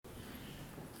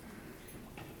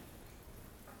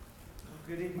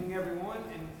Good evening, everyone.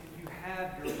 And if you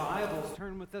have your Bibles,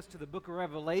 turn with us to the book of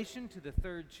Revelation, to the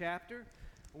 3rd chapter.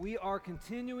 We are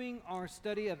continuing our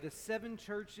study of the 7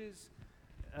 churches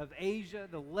of Asia,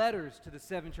 the letters to the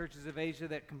 7 churches of Asia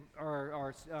that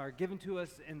are given to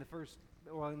us in the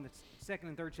 2nd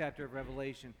and 3rd chapter of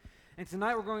Revelation. And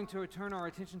tonight we're going to turn our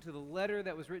attention to the letter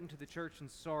that was written to the church in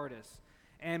Sardis.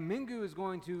 And Mingu is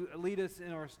going to lead us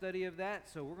in our study of that,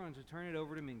 so we're going to turn it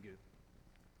over to Mingu.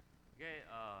 Okay,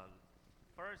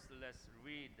 first let's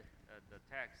read the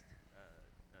text,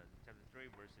 chapter 3,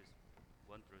 verses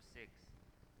 1 through 6.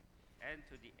 And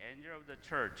to the angel of the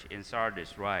church in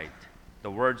Sardis write,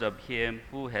 the words of him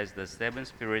who has the 7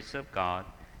 spirits of God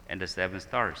and the 7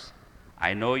 stars.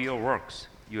 I know your works.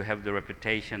 You have the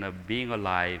reputation of being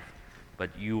alive,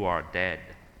 but you are dead.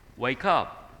 Wake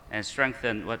up and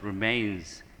strengthen what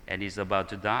remains and is about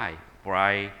to die, for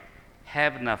I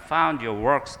have not found your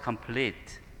works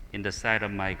complete in the sight of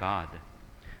my God.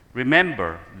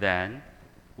 Remember, then,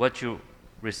 what you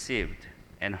received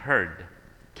and heard,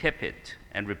 keep it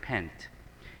and repent.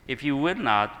 If you will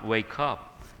not wake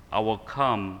up, I will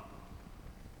come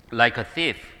like a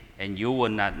thief, and you will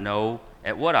not know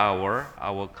at what hour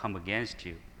I will come against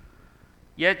you.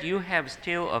 Yet you have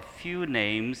still a few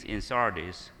names in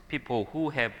Sardis, people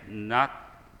who have not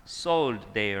sold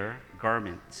their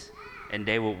garments, and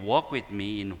they will walk with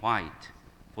me in white,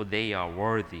 for they are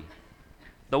worthy.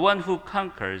 The one who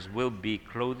conquers will be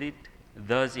clothed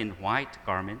thus in white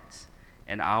garments,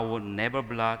 and I will never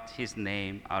blot his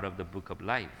name out of the book of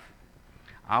life.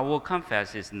 I will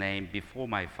confess his name before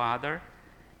my Father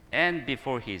and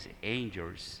before his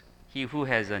angels. He who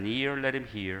has an ear, let him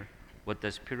hear what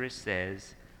the Spirit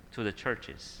says to the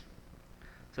churches.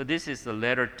 So this is the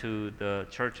letter to the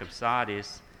church of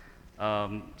Sardis.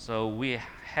 So we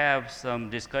have some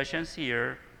discussions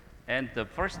here. And the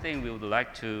first thing we would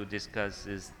like to discuss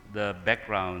is the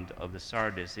background of the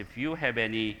Sardis. If you have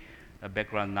any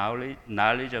background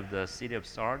knowledge of the city of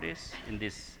Sardis in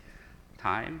this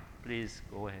time, please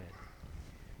go ahead.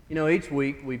 You know, each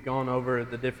week we've gone over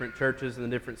the different churches in the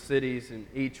different cities, and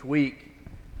each week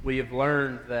we have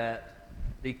learned that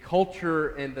the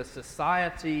culture and the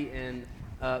society and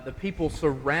the people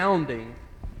surrounding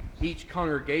each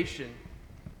congregation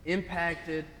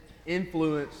impacted,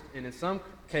 influenced, and in some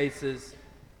cases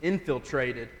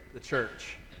infiltrated the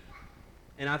church.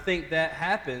 And I think that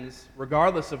happens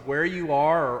regardless of where you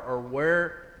are or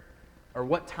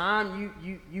what time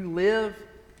you live.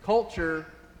 Culture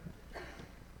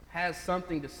has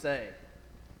something to say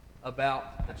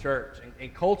about the church,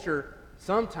 and culture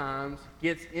sometimes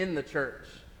gets in the church.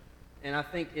 And I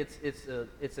think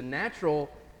it's a natural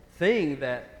thing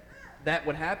that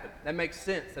would happen. That makes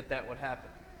sense that would happen.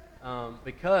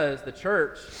 Because the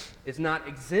church is not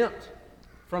exempt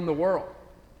from the world.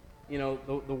 You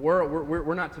know, the world,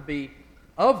 we're not to be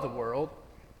of the world,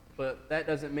 but that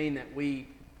doesn't mean that we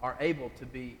are able to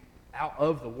be out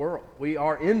of the world. We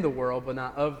are in the world, but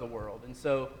not of the world. And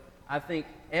so I think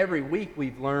every week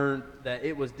we've learned that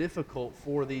it was difficult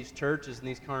for these churches and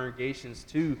these congregations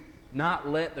to not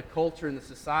let the culture and the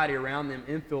society around them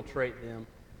infiltrate them.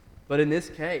 But in this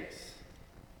case,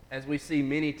 as we see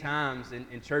many times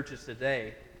in churches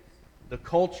today, the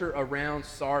culture around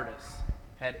Sardis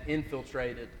had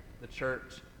infiltrated the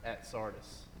church at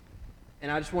Sardis.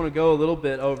 And I just want to go a little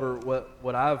bit over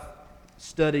what I've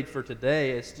studied for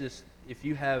today. It's just, if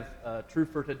you have True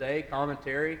for Today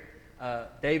commentary,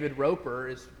 David Roper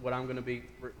is what I'm going to be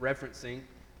referencing.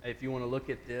 If you want to look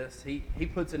at this, he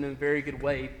puts it in a very good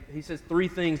way. He says 3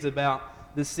 things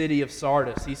about the city of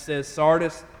Sardis. He says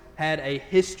Sardis had a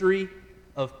history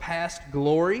of past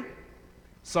glory.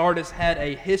 Sardis had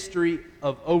a history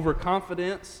of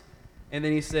overconfidence. And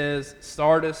then he says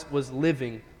Sardis was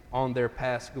living on their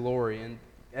past glory. And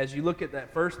as you look at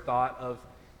that first thought of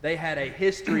they had a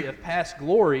history of past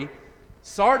glory,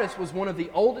 Sardis was one of the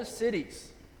oldest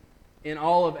cities in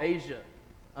all of Asia.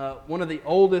 One of the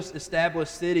oldest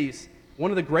established cities,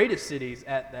 one of the greatest cities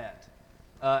at that.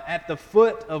 At the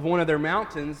foot of one of their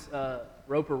mountains,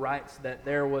 Roper writes that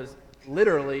there was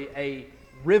literally a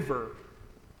river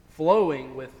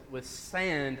flowing with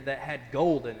sand that had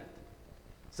gold in it.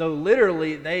 So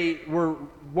literally they were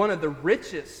one of the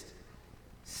richest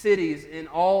cities in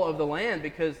all of the land,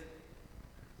 because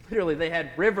literally they had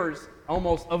rivers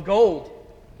almost of gold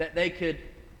that they could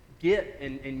get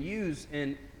and use.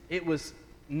 And it was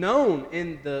known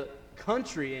in the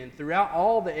country and throughout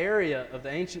all the area of the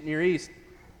ancient Near East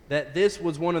that this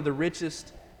was one of the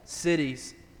richest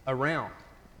cities around.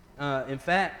 In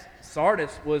fact,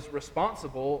 Sardis was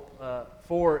responsible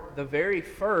for the very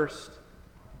first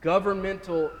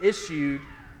governmental issued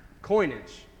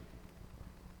coinage.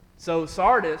 So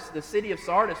Sardis, the city of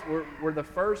Sardis, were the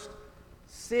first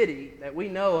city that we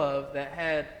know of that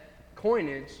had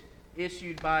coinage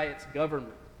issued by its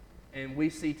government. And we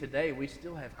see today, we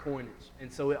still have coinage.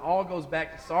 And so it all goes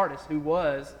back to Sardis, who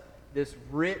was this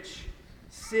rich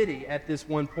city at this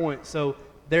one point. So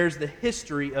there's the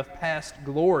history of past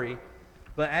glory.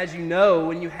 But as you know,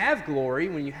 when you have glory,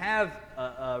 when you have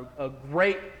a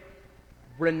great,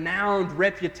 renowned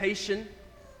reputation,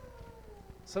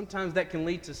 sometimes that can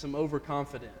lead to some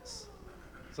overconfidence.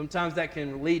 Sometimes that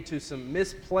can lead to some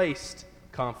misplaced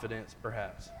confidence,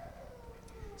 perhaps.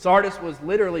 Sardis was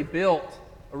literally built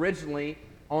originally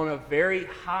on a very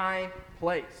high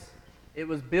place. It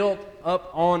was built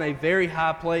up on a very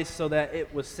high place so that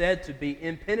it was said to be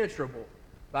impenetrable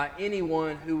by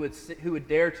anyone who would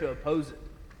dare to oppose it.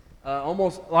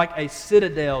 Almost like a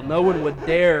citadel. No one would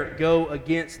dare go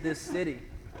against this city.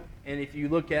 And if you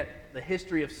look at the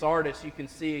history of Sardis, you can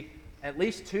see at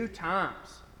least 2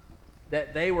 times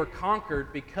that they were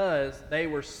conquered because they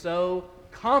were so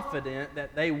confident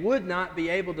that they would not be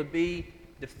able to be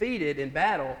defeated in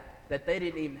battle that they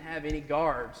didn't even have any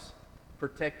guards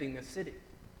protecting the city.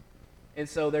 And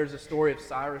so there's a story of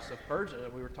Cyrus of Persia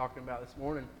that we were talking about this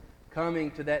morning,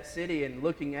 coming to that city and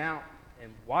looking out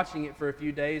and watching it for a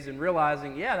few days and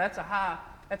realizing, yeah, that's a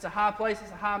high place,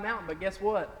 it's a high mountain, but guess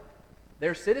what?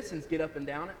 Their citizens get up and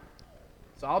down it.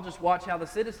 So I'll just watch how the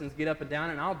citizens get up and down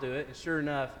it, and I'll do it. And sure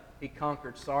enough, he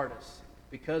conquered Sardis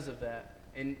because of that.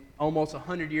 And almost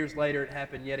 100 years later, it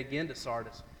happened yet again to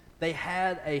Sardis. They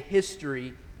had a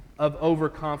history of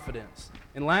overconfidence.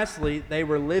 And lastly, they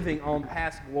were living on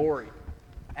past glory.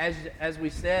 As we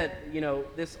said,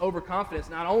 this overconfidence,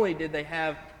 not only did they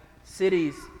have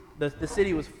cities, the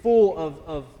city was full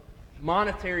of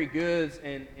monetary goods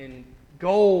and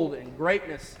gold and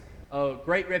greatness,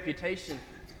 great reputation.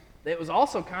 It was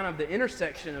also kind of the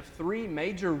intersection of 3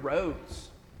 major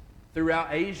roads throughout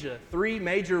Asia. 3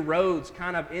 major roads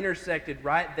kind of intersected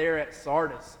right there at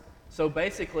Sardis. So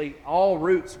basically, all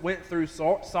routes went through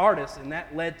Sardis, and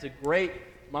that led to great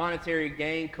monetary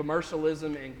gain,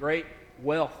 commercialism, and great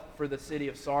wealth for the city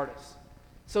of Sardis.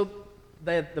 So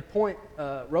the point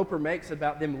Roper makes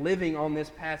about them living on this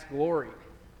past glory,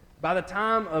 by the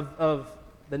time of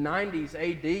the 90s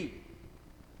AD,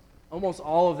 almost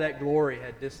all of that glory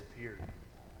had disappeared.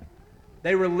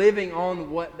 They were living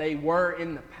on what they were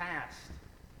in the past,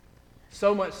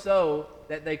 so much so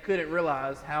that they couldn't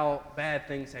realize how bad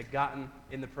things had gotten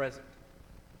in the present.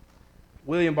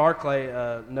 William Barclay,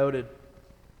 noted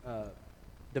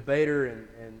debater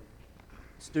and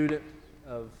student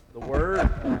of the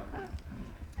Word,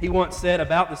 he once said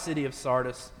about the city of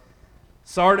Sardis,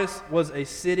 Sardis was a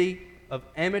city of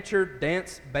amateur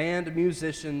dance band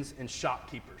musicians and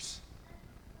shopkeepers.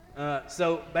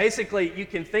 So basically, you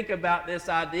can think about this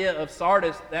idea of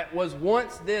Sardis that was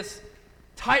once this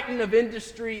titan of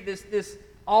industry, this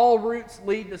all routes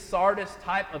lead to Sardis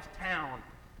type of town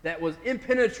that was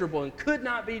impenetrable and could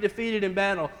not be defeated in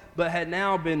battle, but had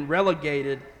now been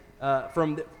relegated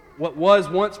from what was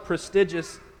once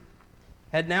prestigious,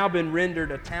 had now been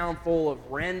rendered a town full of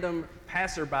random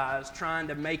passerbys trying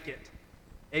to make it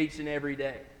each and every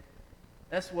day.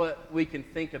 That's what we can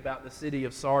think about the city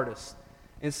of Sardis.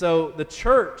 And so the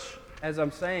church, as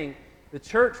I'm saying, the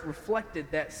church reflected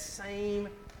that same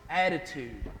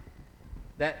attitude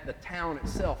that the town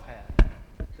itself had.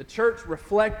 The church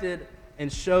reflected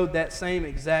and showed that same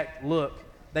exact look.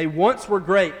 They once were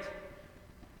great,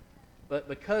 but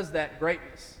because of that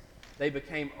greatness, they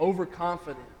became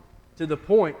overconfident to the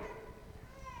point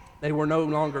they were no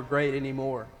longer great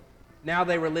anymore. Now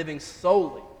they were living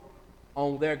solely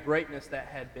on their greatness that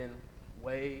had been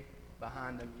way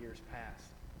behind them years past.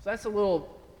 So that's a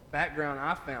little background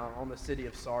I found on the city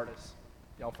of Sardis.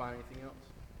 Y'all find anything else?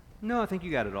 No, I think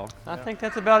you got it all. I think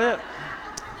that's about it.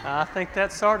 I think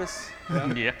that's Sardis.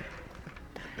 Yeah.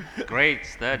 Great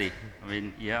study. I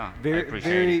mean, yeah. I Very,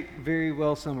 appreciate very, it. very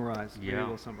well summarized. Very Yeah.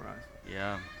 well summarized.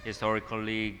 Yeah.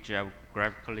 Historically,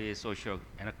 geographically, social,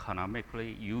 and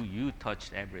economically, you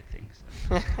touched everything.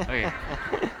 So. Okay.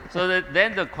 So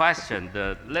then the question.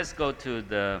 Let's go to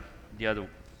the other,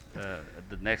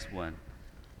 the next one.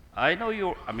 I know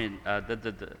you. I mean,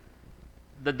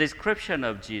 the description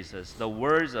of Jesus, the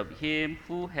words of Him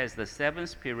who has the 7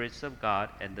 spirits of God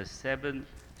and the 7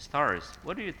 stars.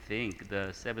 What do you think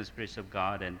the 7 spirits of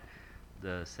God and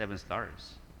the 7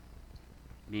 stars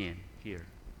mean here?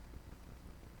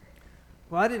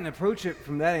 Well, I didn't approach it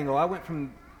from that angle. I went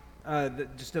from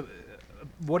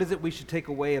what is it we should take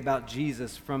away about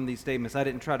Jesus from these statements. I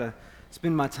didn't try to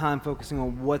spend my time focusing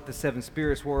on what the 7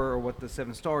 spirits were or what the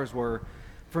 7 stars were.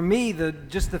 for me,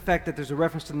 just the fact that there's a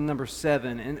reference to the number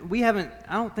 7, and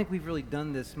I don't think we've really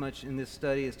done this much in this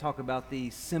study, is talk about the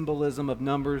symbolism of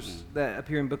numbers that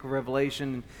appear in the book of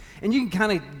Revelation. And you can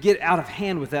kind of get out of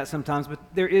hand with that sometimes, but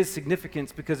there is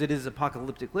significance because it is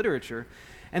apocalyptic literature.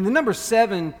 And the number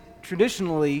 7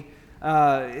 traditionally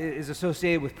is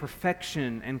associated with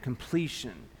perfection and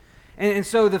completion. And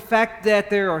so the fact that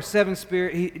there are 7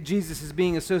 spirits, Jesus is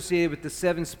being associated with the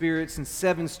 7 spirits and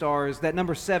 7 stars, that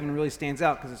number 7 really stands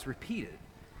out because it's repeated.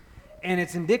 And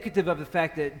it's indicative of the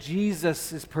fact that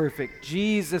Jesus is perfect,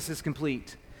 Jesus is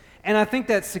complete. And I think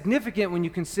that's significant when you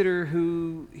consider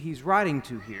who he's writing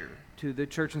to here, to the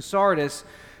church in Sardis,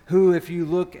 who, if you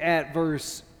look at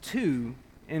verse 2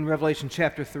 in Revelation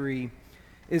chapter 3,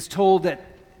 is told that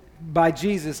by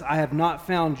Jesus, I have not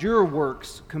found your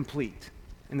works complete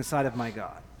in the sight of my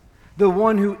God. The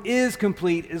one who is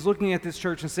complete is looking at this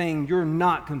church and saying, you're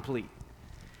not complete.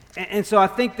 And so I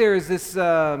think there is this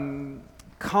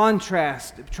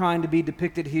contrast trying to be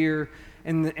depicted here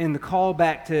in the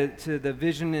callback to the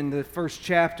vision in the first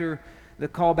chapter, the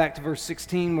callback to verse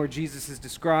 16 where Jesus is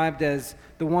described as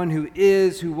the one who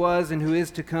is, who was, and who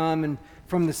is to come, and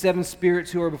from the 7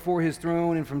 spirits who are before his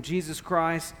throne, and from Jesus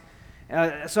Christ.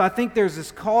 So I think there's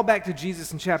this callback to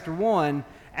Jesus in chapter 1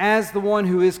 as the one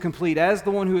who is complete, as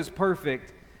the one who is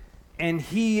perfect, and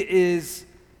he is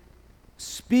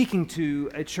speaking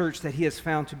to a church that he has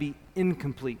found to be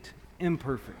incomplete,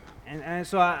 imperfect. And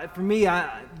so for me,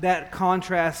 that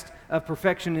contrast of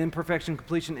perfection, imperfection,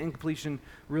 completion, incompletion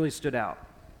really stood out.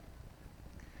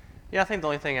 Yeah, I think the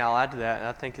only thing I'll add to that, and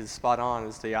I think is spot on,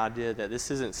 is the idea that this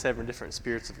isn't 7 different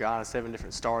spirits of God and 7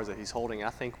 different stars that he's holding. I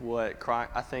think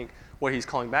what he's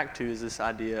calling back to is this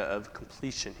idea of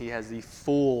completion. He has the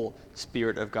full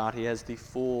Spirit of God. He has the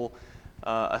full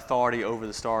authority over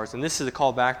the stars. And this is a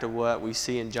call back to what we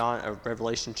see in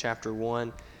Revelation chapter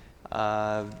 1,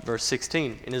 verse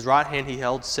 16. In his right hand he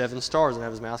held 7 stars, and out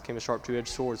of his mouth came a sharp two-edged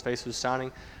sword. His face was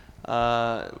shining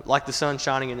like the sun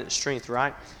shining in its strength,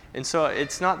 right? And so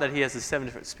it's not that he has the 7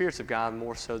 different spirits of God,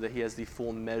 more so that he has the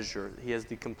full measure. He has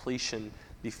the completion,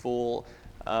 the full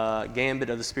gambit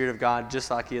of the Spirit of God,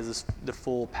 just like he has the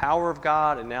full power of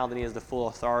God, and now that he has the full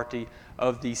authority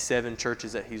of these 7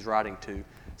 churches that he's writing to.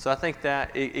 So I think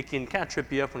that it can kind of trip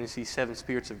you up when you see 7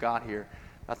 spirits of God here.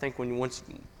 I think once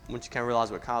you kind of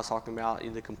realize what Kyle's talking about,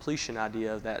 the completion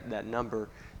idea of that number,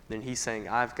 then he's saying,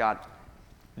 I've got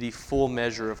the full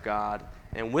measure of God,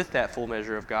 and with that full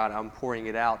measure of God, I'm pouring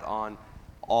it out on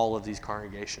all of these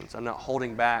congregations. I'm not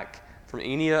holding back from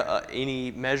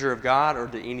any measure of God or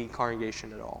to any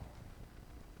congregation at all.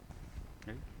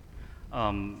 Okay.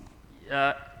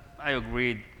 I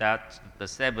agree that the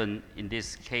 7, in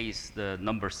this case, the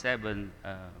number 7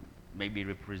 maybe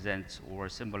represents or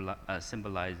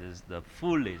symbolizes the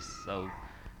fullness. So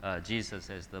Jesus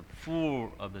as the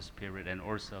full of the Spirit, and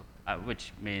also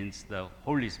which means the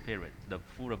Holy Spirit, the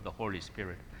full of the Holy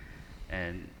Spirit,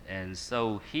 and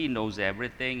so he knows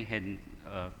everything, and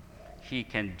he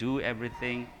can do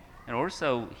everything, and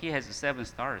also he has 7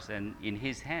 stars, and in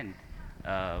his hand,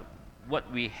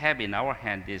 what we have in our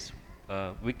hand is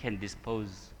we can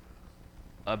dispose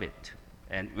of it,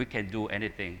 and we can do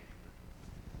anything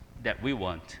that we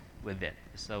want with it.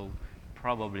 So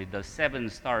probably the 7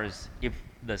 stars, if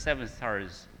the 7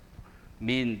 stars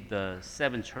mean the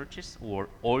 7 churches or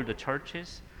all the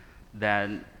churches,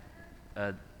 then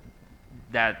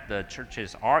that the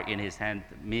churches are in his hand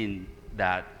mean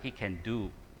that he can do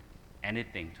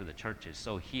anything to the churches.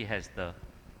 So he has the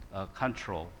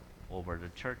control over the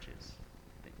churches.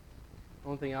 The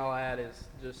only thing I'll add is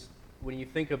just when you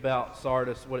think about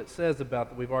Sardis, what it says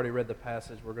about, we've already read the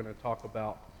passage we're going to talk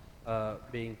about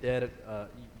being dead. You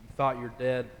thought you're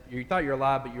dead. You thought you're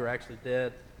alive, but you were actually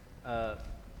dead.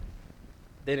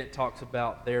 Then it talks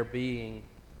about there being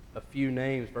a few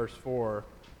names, verse 4,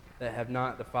 that have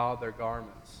not defiled their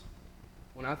garments.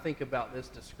 When I think about this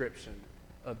description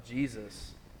of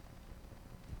Jesus,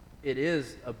 it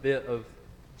is a bit of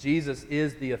Jesus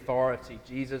is the authority.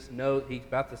 Jesus knows, he's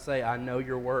about to say, I know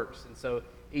your works. And so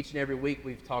each and every week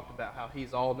we've talked about how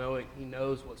he's all-knowing. He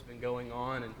knows what's been going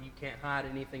on, and you can't hide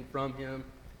anything from him.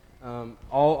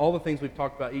 All the things we've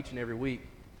talked about each and every week.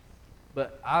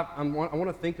 But I want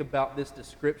to think about this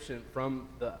description from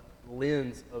the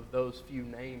lens of those few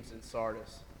names in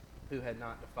Sardis who had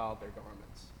not defiled their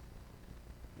garments.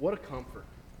 What a comfort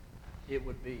it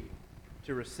would be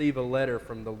to receive a letter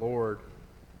from the Lord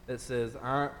that says,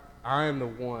 I am the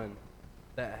one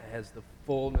that has the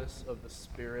fullness of the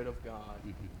Spirit of God,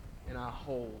 and I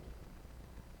hold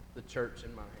the church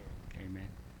in my hand. Amen.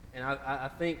 And I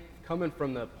think coming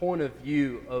from the point of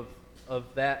view of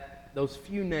those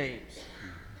few names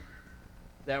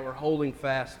that were holding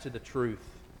fast to the truth.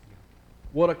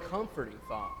 What a comforting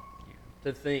thought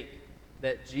to think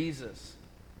that Jesus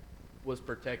was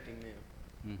protecting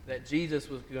them, that Jesus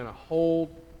was going to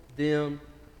hold them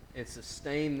and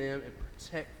sustain them and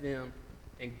protect them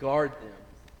and guard them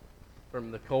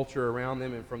from the culture around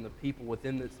them and from the people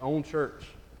within its own church,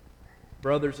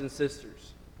 brothers and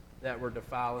sisters that were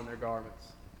defiling their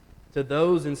garments. To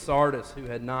those in Sardis who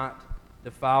had not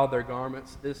defiled their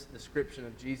garments, this description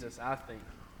of Jesus, I think,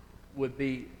 would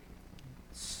be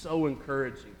so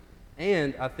encouraging.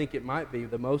 And I think it might be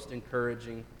the most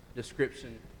encouraging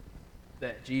description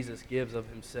that Jesus gives of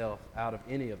himself out of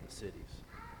any of the cities.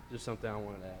 Just something I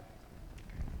wanted to add.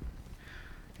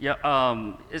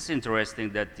 Yeah, it's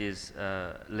interesting that this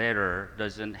letter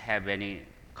doesn't have any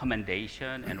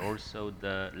commendation and also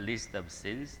the list of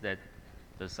sins that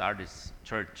the Sardis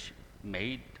church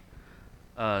made.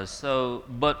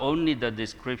 But only the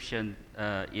description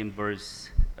in verse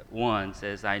 1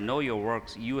 says, I know your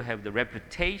works, you have the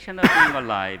reputation of being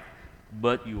alive,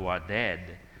 but you are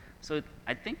dead. So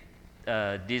I think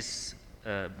this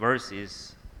verse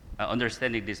is,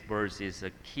 understanding this verse is a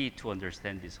key to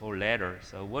understand this whole letter.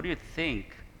 So what do you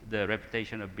think the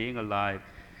reputation of being alive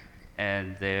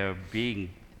and they're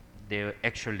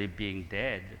actually being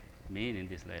dead mean in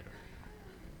this letter?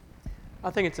 I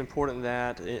think it's important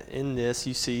that in this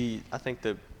you see, I think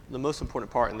the most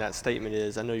important part in that statement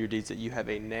is, I know your deeds, that you have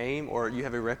a name or you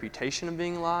have a reputation of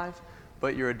being alive,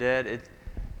 but you're dead.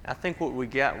 I think what we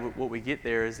get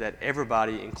there is that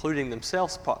everybody, including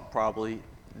themselves probably,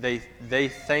 they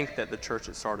think that the church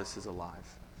at Sardis is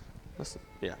alive.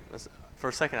 For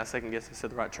a second I second-guessed I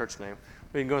said the right church name.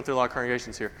 We've been going through a lot of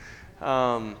congregations here.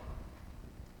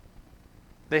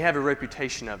 They have a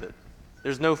reputation of it.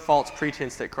 There's no false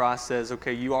pretense that Christ says,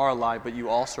 okay, you are alive, but you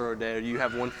also are dead, or you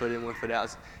have 1 foot in, 1 foot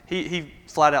out. He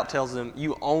flat out tells them,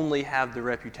 you only have the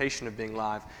reputation of being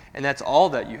alive, and that's all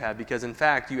that you have, because in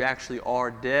fact, you actually are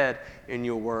dead in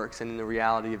your works and in the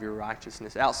reality of your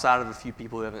righteousness, outside of a few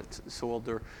people who haven't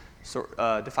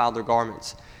defiled their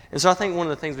garments. And so I think one of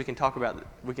the things we can talk about,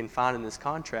 we can find in this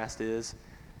contrast is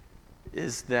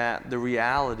that the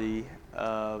reality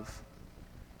of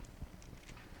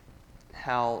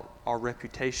how our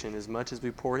reputation, as much as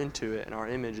we pour into it, and our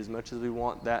image, as much as we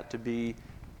want that to be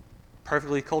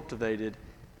perfectly cultivated,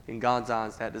 in God's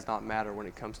eyes, that does not matter when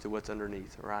it comes to what's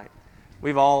underneath, right?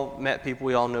 We've all met people,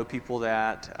 we all know people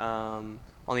that on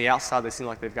the outside, they seem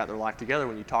like they've got their life together.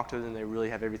 When you talk to them, they really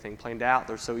have everything planned out.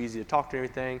 They're so easy to talk to and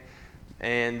everything.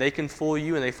 And they can fool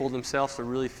you, and they fool themselves to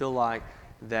really feel like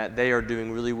that they are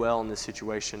doing really well in this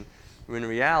situation. When in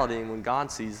reality, when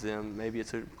God sees them, maybe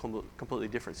it's a completely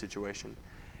different situation.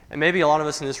 And maybe a lot of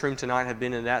us in this room tonight have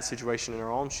been in that situation in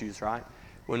our own shoes, right?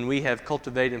 When we have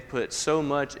cultivated and put so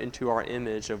much into our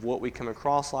image of what we come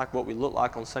across like, what we look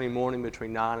like on Sunday morning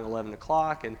between 9 and 11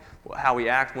 o'clock, and how we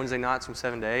act Wednesday nights from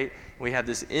 7 to 8. And we have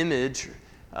this image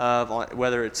of,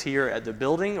 whether it's here at the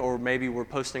building, or maybe we're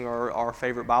posting our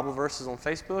favorite Bible verses on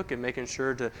Facebook and making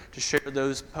sure to share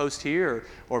those posts here,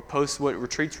 or post what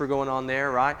retreats were going on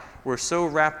there, right? We're so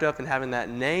wrapped up in having that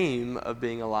name of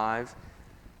being alive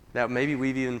that maybe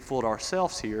we've even fooled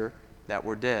ourselves here that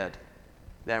we're dead.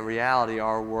 That in reality,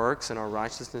 our works and our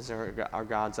righteousness are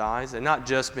God's eyes, and not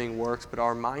just being works, but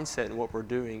our mindset and what we're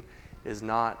doing is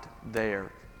not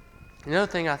there. Another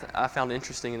thing I found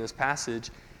interesting in this passage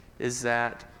is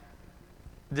that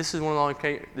this is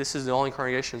the only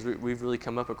congregations we've really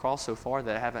come up across so far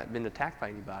that haven't been attacked by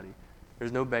anybody.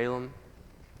 There's no Balaam,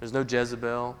 there's no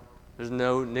Jezebel, there's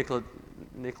no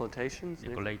Nicolaitans.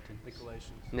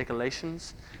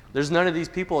 There's none of these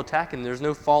people attacking. There's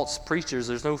no false preachers.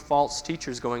 There's no false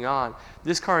teachers going on.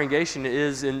 This congregation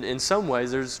is, in some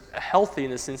ways, there's healthy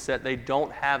in the sense that they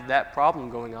don't have that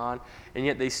problem going on, and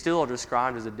yet they still are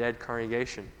described as a dead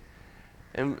congregation.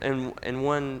 And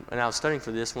when I was studying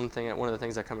for this, one of the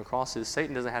things I come across is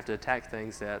Satan doesn't have to attack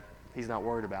things that he's not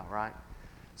worried about, right?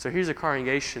 So here's a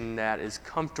congregation that is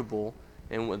comfortable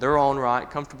in their own right,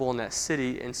 comfortable in that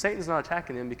city, and Satan's not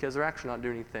attacking them because they're actually not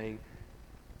doing anything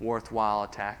worthwhile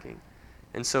attacking.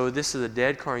 And so this is a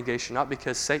dead congregation, not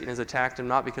because Satan has attacked them,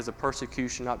 not because of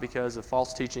persecution, not because of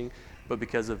false teaching, but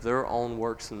because of their own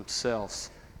works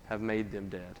themselves have made them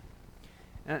dead.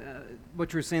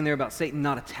 What you were saying there about Satan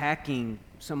not attacking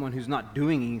someone who's not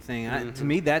doing anything, to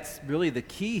me that's really the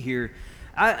key here.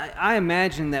 I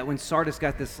imagine that when Sardis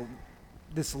got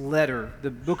this letter, the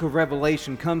book of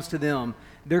Revelation comes to them,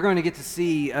 they're going to get to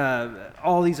see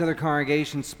all these other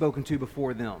congregations spoken to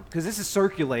before them. Because this is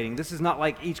circulating. This is not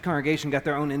like each congregation got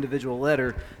their own individual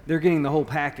letter. They're getting the whole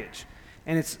package.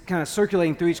 and it's kind of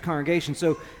circulating through each congregation.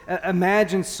 So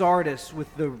imagine Sardis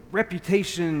with the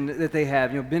reputation that they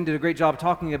have. Ben did a great job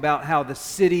talking about how the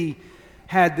city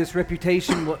had this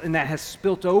reputation, and that has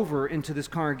spilt over into this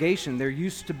congregation. They're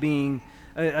used to being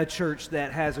a church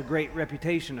that has a great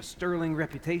reputation, a sterling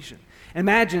reputation.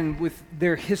 Imagine with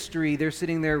their history, they're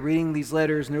sitting there reading these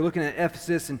letters, and they're looking at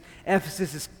Ephesus, and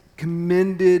Ephesus is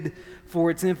commended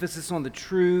for its emphasis on the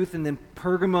truth, and then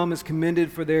Pergamum is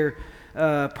commended for their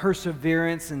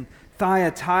perseverance, and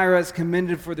Thyatira is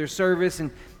commended for their service,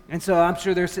 and so I'm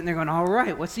sure they're sitting there going, all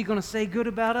right, what's he going to say good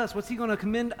about us? What's he going to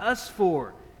commend us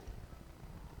for?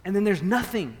 And then there's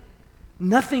nothing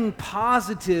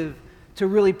positive to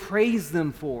really praise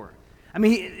them for. I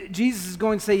mean, Jesus is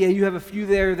going to say, yeah, you have a few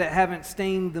there that haven't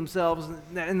stained themselves,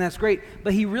 and that's great.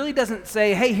 But he really doesn't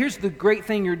say, hey, here's the great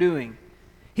thing you're doing.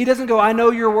 He doesn't go, I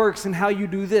know your works and how you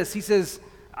do this. He says,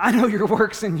 I know your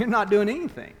works and you're not doing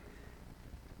anything.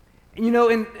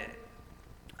 And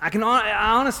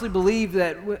I honestly believe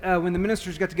that when the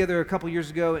ministers got together a couple years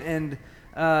ago and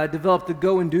developed the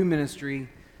Go and Do ministry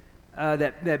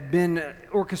that Ben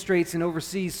orchestrates and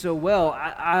oversees so well,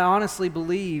 I honestly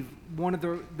believe one of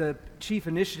the chief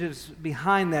initiatives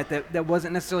behind that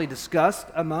wasn't necessarily discussed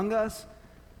among us,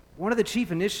 one of the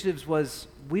chief initiatives was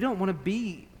we don't want to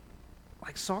be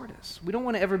like Sardis. We don't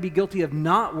want to ever be guilty of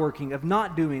not working, of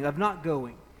not doing, of not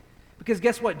going. Because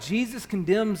guess what? Jesus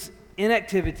condemns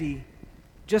inactivity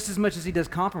just as much as he does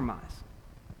compromise.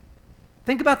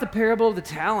 Think about the parable of the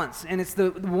talents, and it's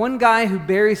the one guy who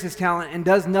buries his talent and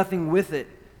does nothing with it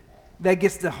that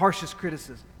gets the harshest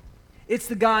criticism. It's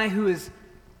the guy who is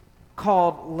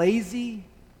called lazy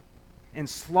and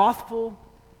slothful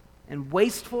and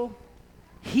wasteful.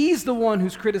 He's the one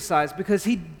who's criticized because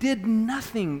he did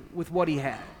nothing with what he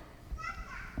had.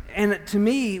 And to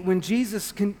me, when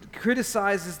Jesus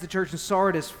criticizes the church in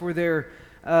Sardis for their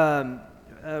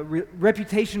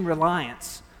reputation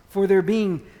reliance, for their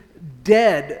being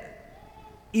dead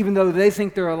even though they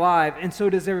think they're alive, and so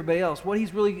does everybody else, what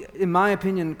he's really, in my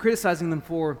opinion, criticizing them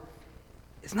for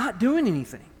is not doing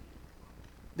anything.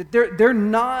 That they're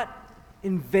not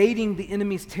invading the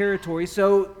enemy's territory,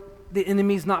 so the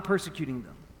enemy's not persecuting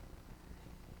them.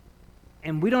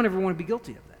 And we don't ever want to be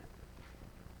guilty of that.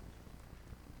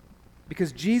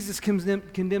 Because Jesus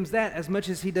condemns that as much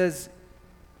as he does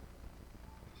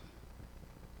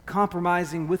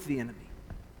compromising with the enemy.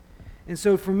 And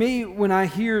so for me, when I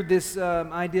hear this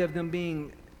idea of them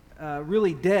being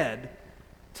really dead,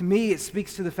 to me it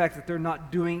speaks to the fact that they're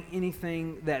not doing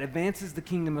anything that advances the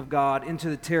kingdom of God into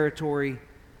the territory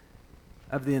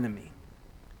of the enemy.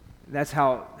 That's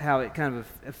how it kind of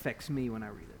affects me when I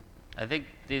read it. I think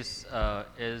this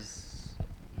is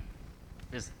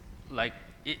like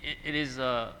it is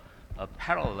a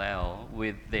parallel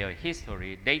with their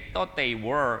history. They thought they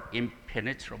were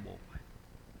impenetrable.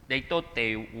 They thought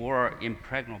they were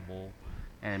impregnable,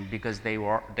 and because they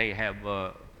were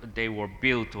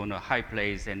built on a high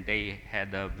place, and they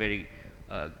had a very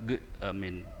good. I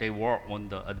mean, they were on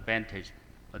the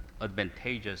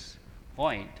advantageous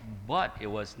point, but it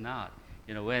was not.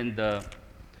 You know, when the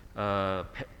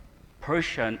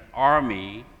Persian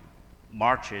army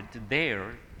marched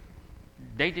there,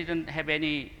 they didn't have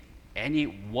any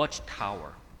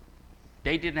watchtower.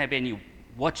 They didn't have any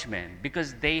watchmen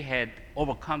because they had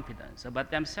overconfidence about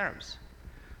themselves.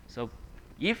 So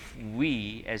if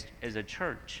we as a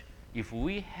church, if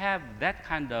we have that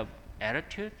kind of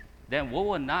attitude, then we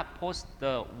will not post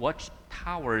the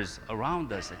watchtowers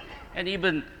around us, and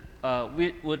even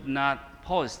we would not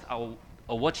post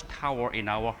a watchtower in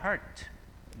our heart.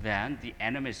 Then the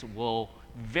enemies will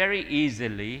very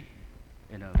easily,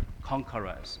 conquer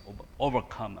us,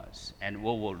 overcome us, and we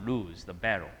will lose the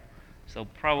battle. So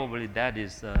probably that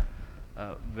is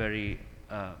very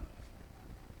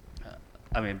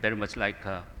much like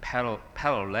a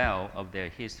parallel of their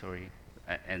history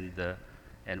and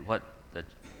what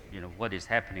what is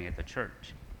happening at the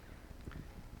church.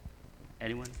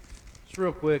 Anyone? Just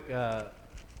real quick, just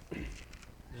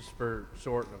for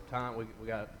short of time, we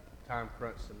got time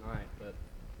crunch tonight, but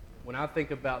when I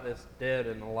think about this dead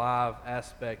and alive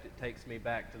aspect, it takes me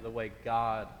back to the way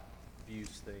God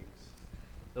views things.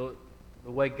 The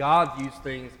way God views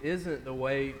things isn't the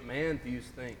way man views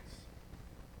things.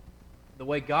 The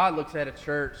way God looks at a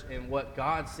church and what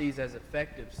God sees as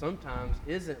effective sometimes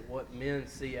isn't what men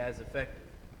see as effective.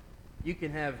 You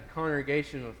can have a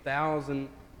congregation of 1,000,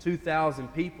 2,000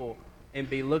 people and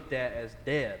be looked at as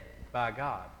dead by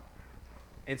God.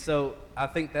 And so I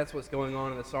think that's what's going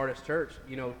on in the Sardis church.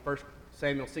 1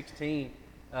 Samuel 16,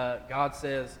 God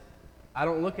says, I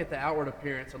don't look at the outward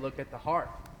appearance, I look at the heart.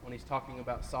 when he's talking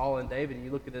about Saul and David. And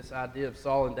you look at this idea of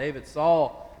Saul and David.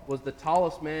 Saul was the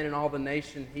tallest man in all the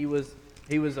nation. He was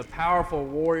a powerful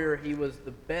warrior. He was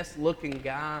the best-looking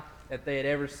guy that they had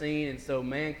ever seen. And so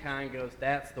mankind goes,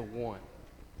 that's the one.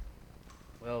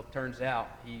 Well, it turns out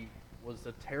he was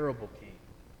a terrible king.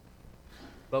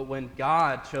 But when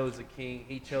God chose a king,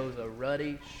 he chose a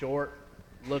ruddy,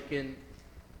 short-looking,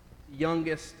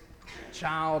 youngest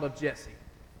child of Jesse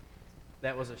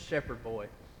that was a shepherd boy.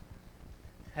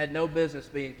 Had no business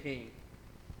being king.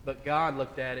 But God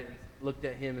looked at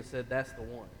him and said, that's the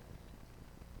one.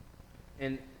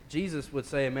 And Jesus would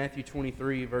say in Matthew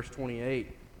 23, verse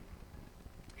 28,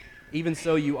 even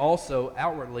so you also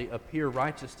outwardly appear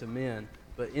righteous to men,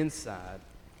 but inside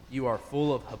you are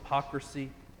full of hypocrisy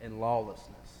and lawlessness.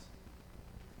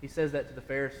 He says that to the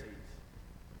Pharisees.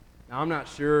 Now, I'm not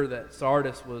sure that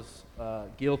Sardis was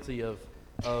guilty of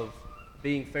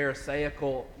being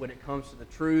pharisaical when it comes to the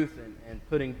truth and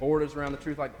putting borders around the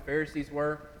truth like the Pharisees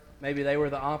were. Maybe they were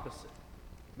the opposite.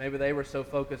 Maybe they were so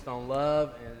focused on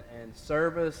love and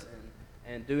service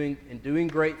and doing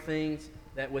great things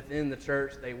that within the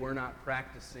church they were not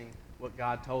practicing what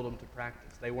God told them to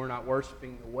practice. They were not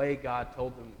worshiping the way God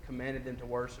told them, commanded them to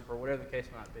worship, or whatever the case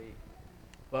might be.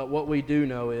 But what we do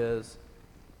know is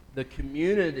the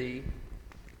community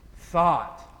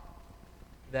thought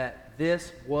that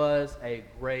this was a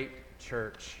great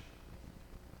church.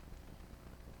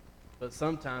 But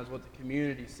sometimes what the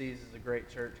community sees as a great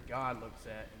church, God looks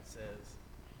at and says,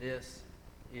 this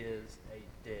is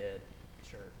a dead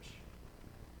church.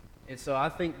 And so I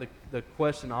think the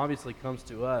question obviously comes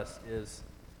to us is,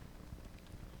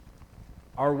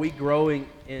 are we growing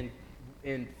in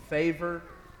favor,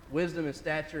 wisdom and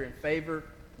stature and favor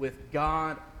with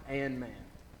God and man?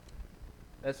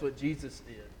 That's what Jesus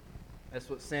did. That's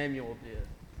what Samuel did.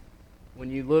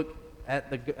 When you look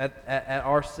at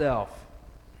ourselves,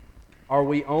 are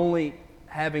we only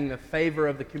having the favor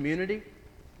of the community?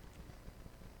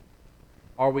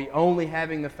 Are we only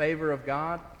having the favor of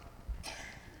God?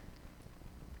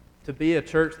 To be a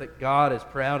church that God is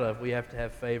proud of, we have to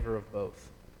have favor of both.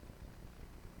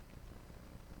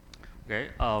 Okay.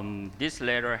 This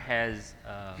letter has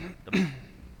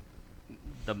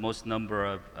the most number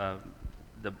of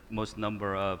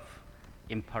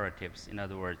imperatives. In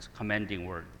other words, commanding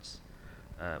words.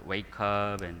 Wake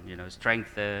up and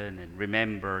strengthen and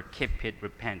remember, keep it,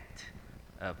 repent.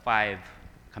 5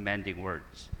 commanding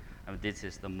words. This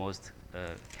is the most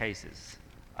cases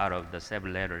out of the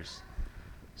 7 letters.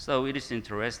 So it is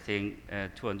interesting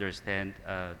to understand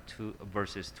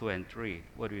verses 2 and 3.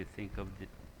 What do you think of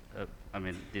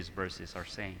these verses are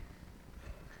saying?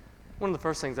 One of the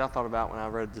first things I thought about when I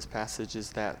read this passage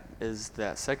is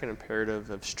that second imperative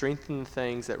of strengthen the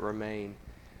things that remain.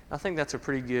 I think that's a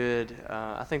pretty good.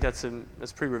 I think that's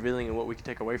pretty revealing in what we can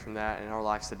take away from that in our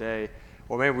lives today.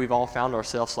 Or maybe we've all found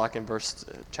ourselves like in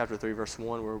chapter 3, verse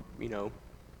 1, where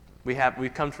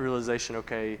we've come to realization.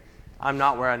 Okay, I'm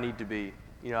not where I need to be.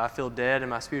 I feel dead in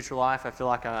my spiritual life. I feel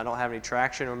like I don't have any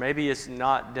traction. Or maybe it's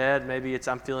not dead. Maybe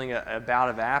I'm feeling a bout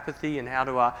of apathy. And how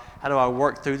do I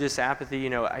work through this apathy?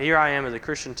 Here I am as a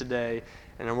Christian today,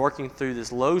 and I'm working through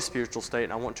this low spiritual state,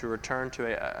 and I want to return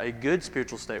to a good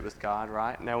spiritual state with God,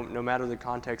 right? Now, no matter the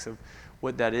context of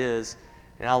what that is.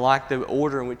 And I like the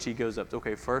order in which he goes up.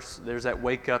 Okay, first there's that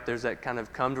wake up. There's that kind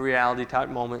of come to reality type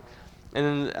moment. And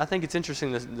then I think it's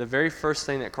interesting, the very first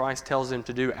thing that Christ tells him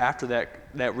to do after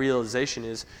that realization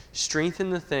is strengthen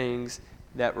the things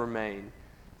that remain.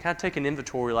 Kind of take an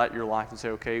inventory at your life and say,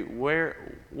 okay,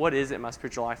 what is it in my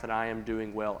spiritual life that I am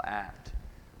doing well at?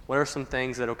 What are some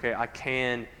things that, okay, I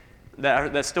can,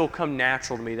 that still come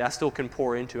natural to me, that I still can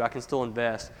pour into, I can still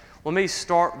invest? Well, maybe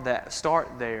start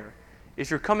there. If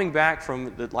you're coming back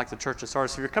from, like the church of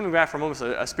Sardis, if you're coming back from almost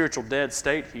a spiritual dead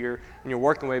state here, and you're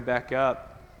working way back up,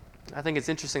 I think it's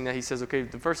interesting that he says, okay,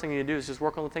 the first thing you need to do is just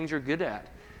work on the things you're good at.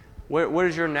 What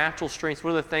is your natural strengths?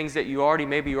 What are the things that you're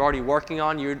already working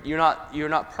on? You're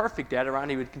not perfect at it, right?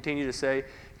 He would continue to say,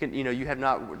 you have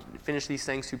not finished these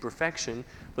things to perfection,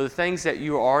 but the things that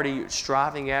you're already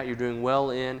striving at, you're doing well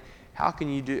in, how can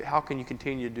you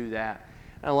continue to do that?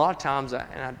 And a lot of times,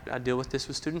 I deal with this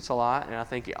with students a lot, and I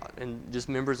think, and just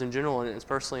members in general, and it's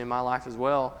personally in my life as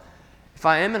well. If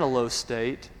I am in a low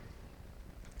state,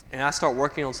 and I start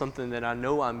working on something that I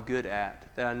know I'm good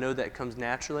at, that I know that comes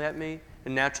naturally at me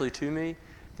and naturally to me,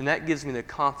 then that gives me the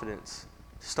confidence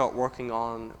to start working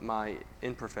on my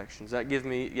imperfections. That gives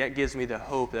me the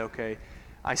hope that, okay,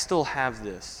 I still have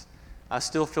this. I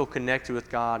still feel connected with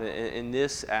God in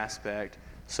this aspect.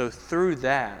 So through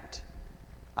that,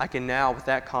 I can now, with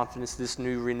that confidence, this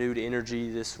new renewed energy,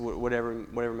 this whatever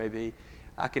it may be,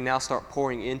 I can now start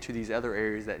pouring into these other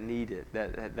areas that need it,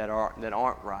 that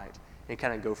aren't right, and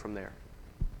kind of go from there.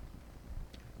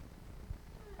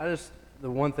 The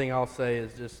one thing I'll say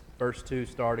is just verse 2,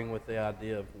 starting with the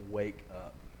idea of wake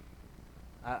up.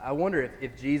 I wonder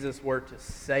if Jesus were to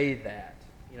say that,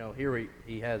 here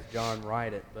he has John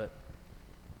write it, but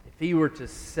if he were to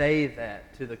say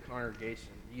that to the congregation,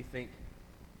 do you think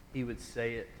he would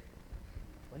say it,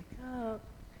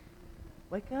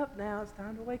 wake up now, it's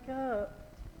time to wake up?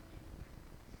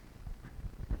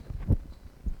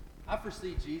 I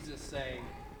foresee Jesus saying,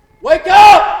 wake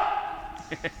up!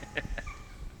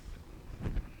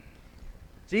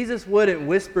 Jesus wouldn't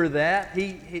whisper that.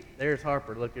 There's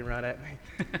Harper looking right at me.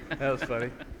 That was funny.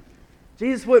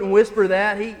 Jesus wouldn't whisper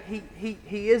that.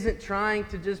 He isn't trying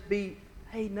to just be,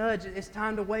 hey, nudge, it's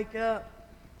time to wake up.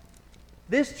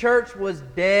 This church was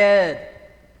dead.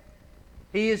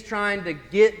 He is trying to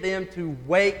get them to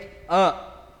wake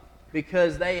up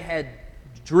because they had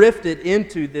drifted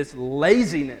into this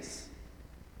laziness.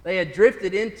 They had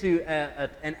drifted into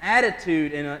an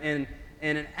attitude and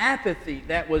an apathy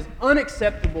that was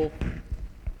unacceptable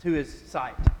to His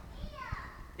sight.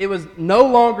 It was no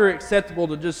longer acceptable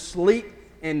to just sleep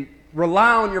and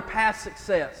rely on your past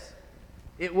success.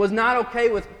 It was not okay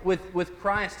with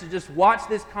Christ to just watch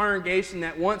this congregation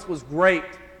that once was great,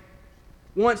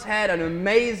 once had an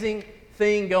amazing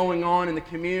thing going on in the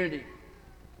community,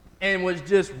 and was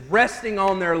just resting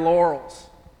on their laurels,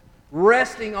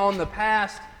 resting on the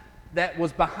past that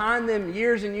was behind them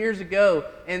years and years ago.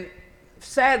 And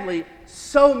sadly,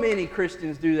 so many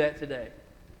Christians do that today.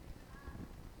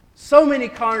 So many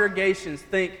congregations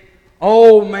think,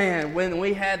 oh man, when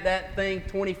we had that thing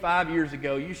 25 years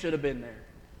ago, you should have been there.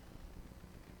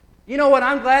 You know what?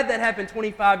 I'm glad that happened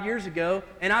 25 years ago,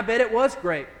 and I bet it was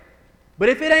great. But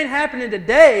if it ain't happening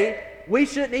today, we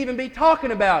shouldn't even be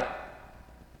talking about it.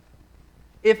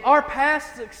 If our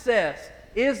past success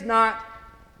is not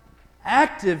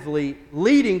actively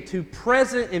leading to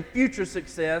present and future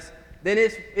success, then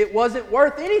it wasn't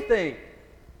worth anything.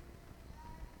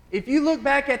 If you look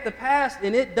back at the past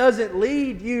and it doesn't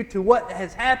lead you to what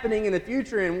is happening in the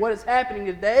future and what is happening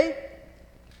today,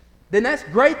 then that's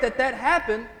great that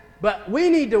happened, but we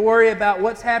need to worry about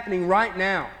what's happening right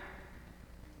now.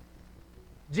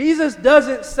 Jesus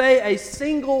doesn't say a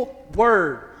single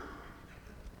word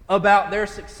about their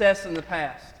success in the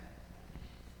past.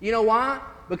 You know why?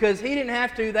 Because He didn't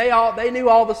have to. They knew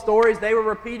all the stories. They were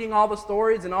repeating all the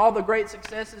stories and all the great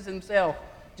successes Himself.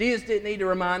 Jesus didn't need to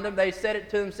remind them. They said it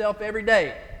to themselves every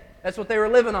day. That's what they were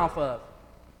living off of.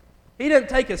 He doesn't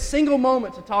take a single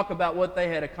moment to talk about what they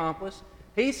had accomplished.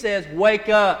 He says, wake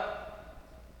up.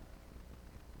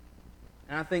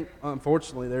 And I think,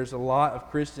 unfortunately, there's a lot of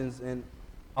Christians and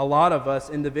a lot of us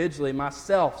individually,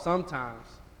 myself sometimes,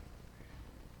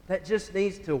 that just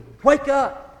needs to wake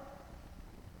up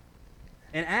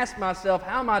and ask myself,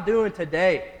 how am I doing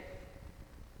today?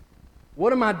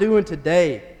 What am I doing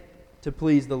today to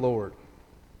please the Lord?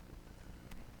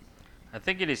 I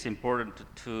think it is important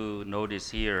to notice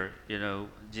here,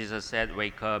 Jesus said,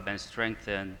 wake up and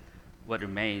strengthen what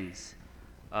remains.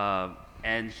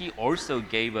 And He also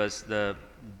gave us the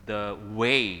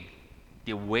way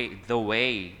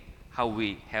how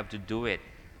we have to do it.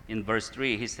 In verse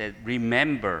 3, He said,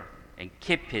 remember and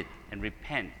keep it and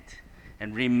repent.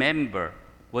 And remember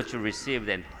what you received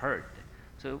and heard.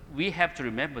 So we have to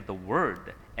remember the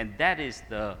Word. And that is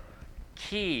the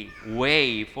key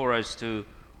way for us to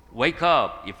wake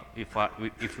up.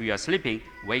 If we are sleeping,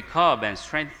 wake up and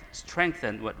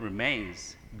strengthen what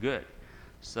remains good.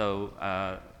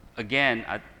 So again,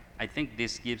 I think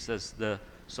this gives us the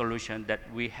solution that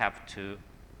we have to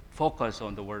focus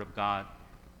on the Word of God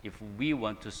if we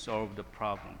want to solve the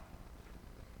problem.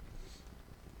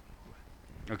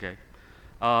 Okay.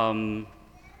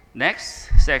 Next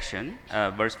section,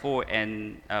 verse 4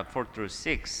 and 4 through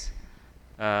 6.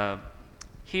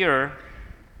 Here,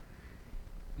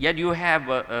 yet you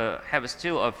have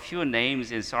still a few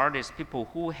names in Sardis, people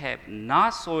who have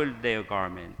not soiled their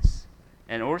garments.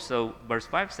 And also, verse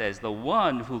 5 says, the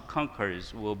one who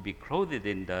conquers will be clothed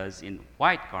in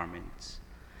white garments,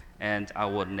 and I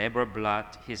will never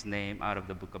blot his name out of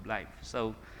the book of life.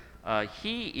 So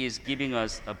He is giving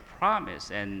us a promise,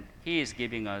 and He is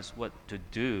giving us what to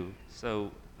do.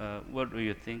 So what do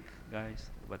you think, guys,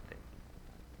 about that?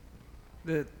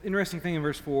 The interesting thing in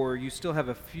verse 4, you still have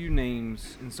a few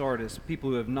names in Sardis, people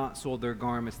who have not soiled their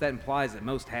garments. That implies that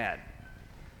most had.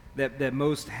 That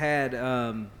most had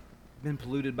been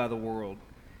polluted by the world.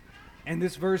 And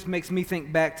this verse makes me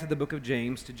think back to the book of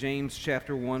James, to James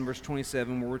chapter 1, verse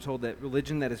 27, where we're told that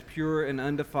religion that is pure and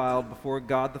undefiled before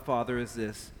God the Father is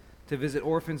this, to visit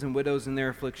orphans and widows in their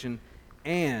affliction,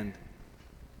 and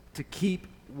to keep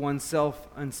oneself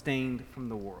unstained from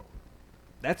the world.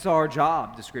 That's our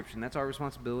job description. That's our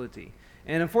responsibility.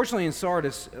 And unfortunately in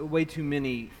Sardis, way too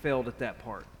many failed at that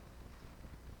part.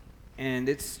 And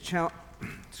it's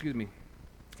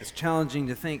it's challenging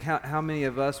to think how many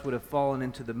of us would have fallen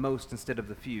into the most instead of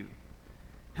the few.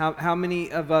 How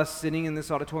many of us sitting in this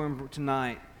auditorium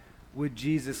tonight would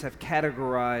Jesus have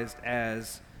categorized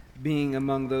as being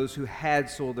among those who had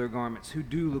soiled their garments, who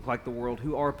do look like the world,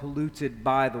 who are polluted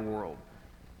by the world?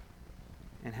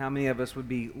 And how many of us would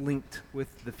be linked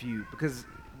with the few? Because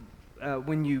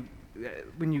when you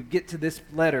get to this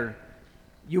letter,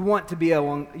 you want to be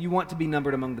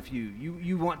numbered among the few.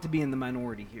 You want to be in the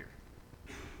minority here.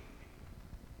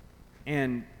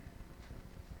 And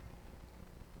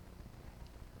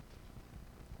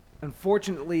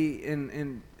unfortunately,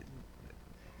 in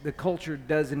the culture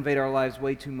does invade our lives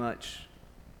way too much,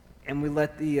 and we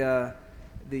let the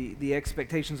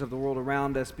expectations of the world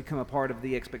around us become a part of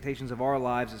the expectations of our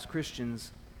lives as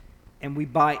Christians, and we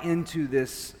buy into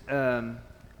this,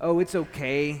 it's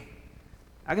okay.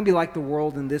 I can be like the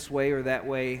world in this way or that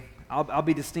way. I'll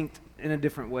be distinct in a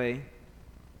different way.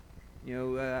 You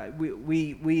know,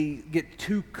 we get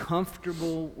too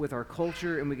comfortable with our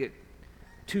culture, and we get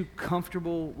too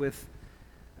comfortable with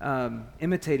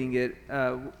imitating it.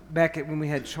 Back when we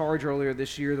had Charge earlier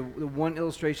this year, the one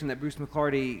illustration that Bruce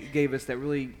McClarty gave us that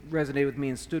really resonated with me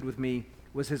and stood with me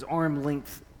was his arm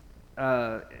length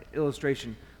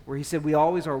illustration, where he said we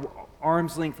always are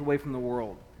arm's length away from the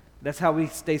world. That's how we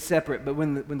stay separate. But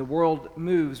when the world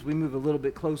moves, we move a little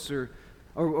bit closer,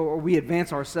 or we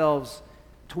advance ourselves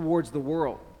towards the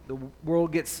world. The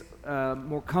world gets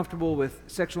more comfortable with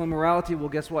sexual immorality. Well,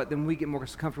 guess what? Then we get more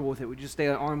comfortable with it. We just stay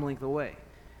an arm length away.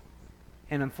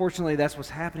 And unfortunately, that's what's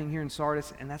happening here in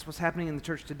Sardis, and that's what's happening in the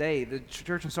church today. The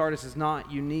church in Sardis is not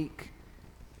unique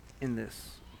in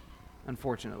this,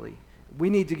 unfortunately. We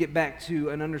need to get back to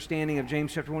an understanding of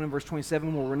James chapter 1 and verse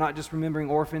 27, where we're not just remembering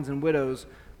orphans and widows,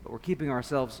 but we're keeping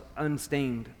ourselves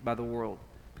unstained by the world,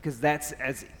 because that's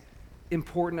as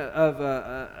important of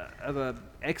a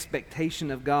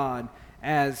expectation of God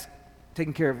as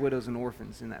taking care of widows and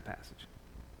orphans in that passage.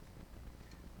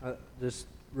 Just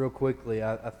real quickly,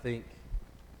 I think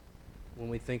when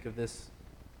we think of this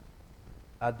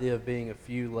idea of being a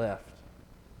few left,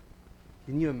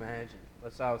 can you imagine,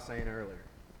 that's what I was saying earlier,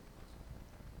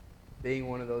 being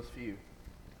one of those few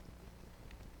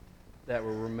that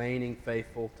were remaining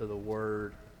faithful to the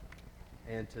Word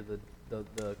and to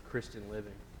the Christian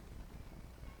living?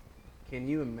 Can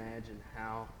you imagine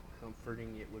how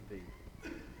comforting it would be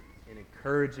and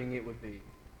encouraging it would be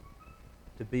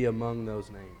to be among those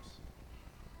names?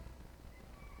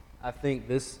 I think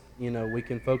this, we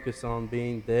can focus on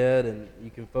being dead, and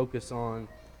you can focus on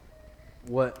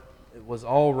what was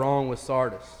all wrong with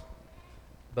Sardis.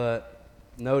 But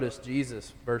notice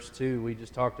Jesus, verse 2, we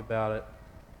just talked about it.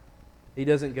 He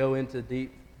doesn't go into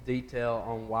deep detail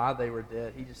on why they were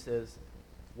dead. He just says,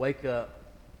 wake up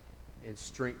and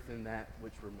strengthen that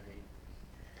which remained.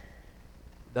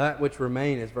 That which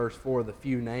remained is verse 4, the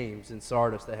few names in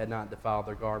Sardis that had not defiled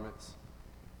their garments.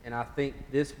 And I think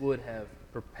this would have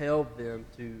propelled them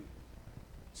to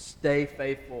stay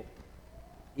faithful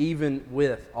even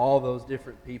with all those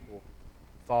different people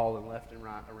falling left and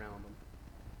right around them.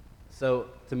 So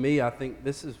to me, I think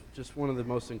this is just one of the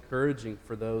most encouraging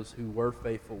for those who were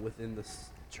faithful within the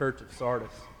church of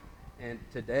Sardis. And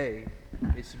today,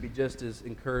 it should be just as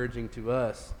encouraging to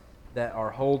us that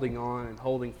are holding on and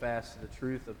holding fast to the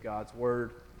truth of God's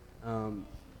Word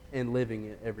and living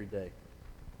it every day.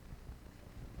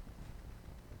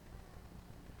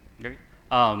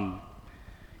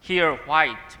 Here,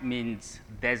 white means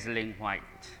dazzling white,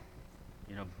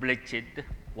 bleached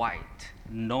white,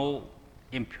 no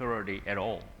impurity at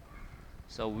all.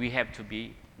 So we have to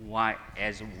be white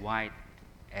as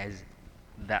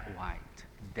that white,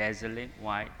 dazzling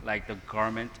white, like the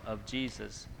garment of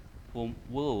Jesus, whom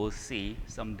we will see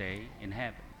someday in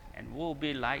heaven. And we'll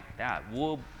be like that.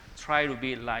 We'll try to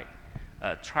be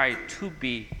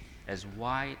as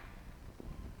white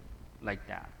like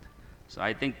that. So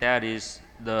I think that is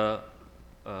the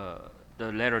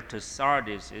letter to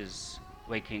Sardis is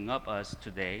waking up us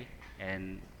today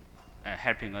and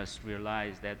helping us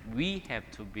realize that we have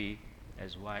to be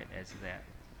as white as that.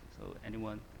 So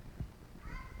anyone?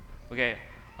 Okay,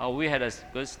 we had a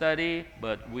good study,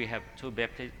 but we have one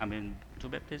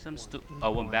baptism.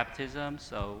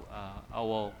 So I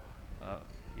will,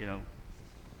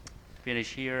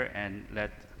 finish here and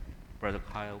let Brother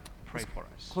Kyle pray for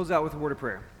us. Close out with a word of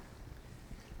prayer.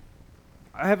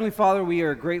 Our Heavenly Father, we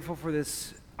are grateful for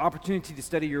this opportunity to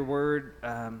study your word.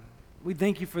 We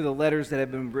thank you for the letters that have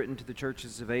been written to the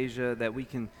churches of Asia, that we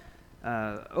can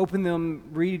open them,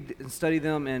 read and study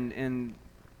them, and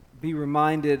be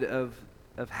reminded of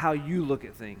how you look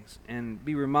at things, and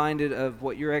be reminded of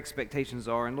what your expectations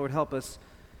are. And Lord, help us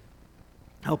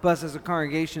as a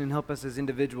congregation and help us as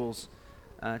individuals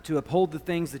to uphold the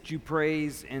things that you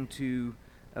praise and to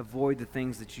avoid the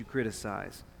things that you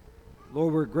criticize.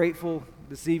 Lord, we're grateful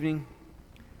this evening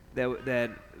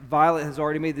that Violet has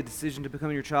already made the decision to become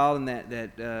your child, and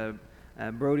that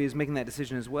Brody is making that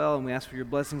decision as well. And we ask for your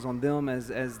blessings on them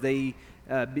as they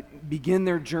begin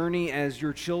their journey as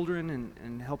your children,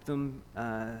 and help them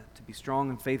to be strong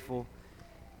and faithful.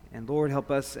 And Lord,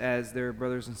 help us as their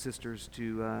brothers and sisters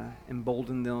to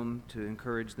embolden them, to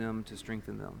encourage them, to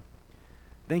strengthen them.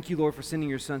 Thank you, Lord, for sending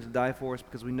your Son to die for us,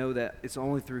 because we know that it's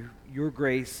only through your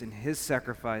grace and his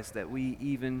sacrifice that we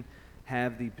even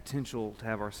have the potential to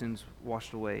have our sins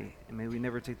washed away. And may we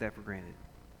never take that for granted.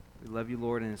 We love you,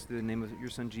 Lord, and it's through the name of your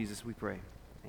Son, Jesus, we pray.